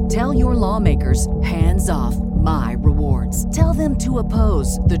rewards, tell your lawmakers, hands off my rewards. Tell them to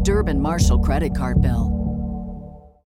oppose the Durbin-Marshall credit card bill.